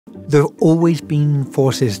There have always been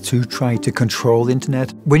forces to try to control the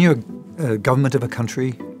internet. When you're a government of a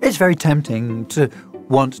country, it's very tempting to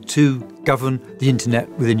want to govern the internet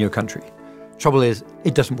within your country. Trouble is,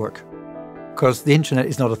 it doesn't work, because the internet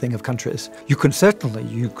is not a thing of countries. You can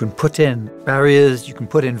put in barriers, you can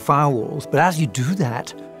put in firewalls, but as you do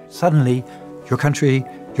that, suddenly your country,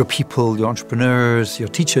 your people, your entrepreneurs, your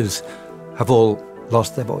teachers have all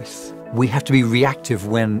lost their voice. We have to be reactive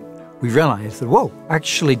when we realize that, whoa,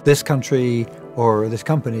 actually this country or this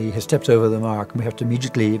company has stepped over the mark, and we have to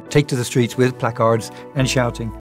immediately take to the streets with placards and shouting.